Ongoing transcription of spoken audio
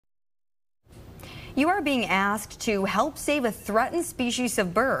You are being asked to help save a threatened species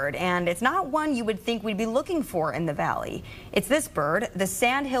of bird, and it's not one you would think we'd be looking for in the valley. It's this bird, the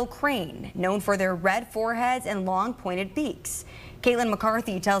Sandhill Crane, known for their red foreheads and long pointed beaks. Caitlin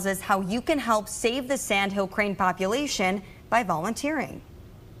McCarthy tells us how you can help save the Sandhill Crane population by volunteering.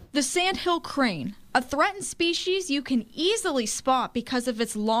 The Sandhill Crane, a threatened species you can easily spot because of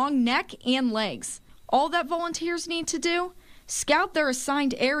its long neck and legs. All that volunteers need to do? Scout their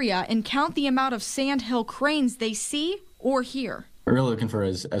assigned area and count the amount of Sandhill cranes they see or hear. We're really looking for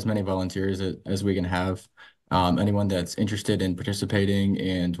as many volunteers as we can have. Anyone that's interested in participating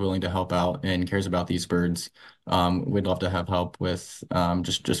and willing to help out and cares about these birds, we'd love to have help with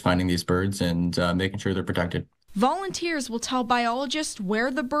just finding these birds and making sure they're protected. Volunteers will tell biologists where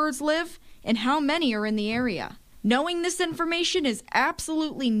the birds live and how many are in the area. Knowing this information is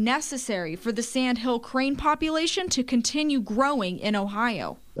absolutely necessary for the Sandhill crane population to continue growing in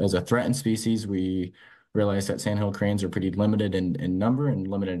Ohio. As a threatened species, we realize that Sandhill cranes are pretty limited in number and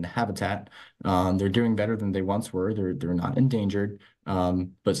limited in habitat. They're doing better than they once were. They're not endangered,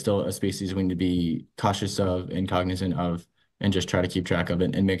 but still a species we need to be cautious of and cognizant of, and just try to keep track of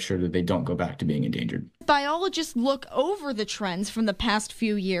it and make sure that they don't go back to being endangered. Biologists look over the trends from the past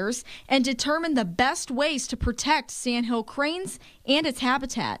few years and determine the best ways to protect Sandhill cranes and its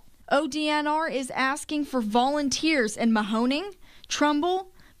habitat. ODNR is asking for volunteers in Mahoning,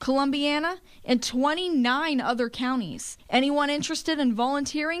 Trumbull, Columbiana, and 29 other counties. Anyone interested in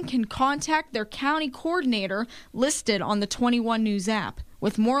volunteering can contact their county coordinator listed on the 21 News app.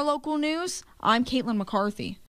 With more local news, I'm Caitlin McCarthy.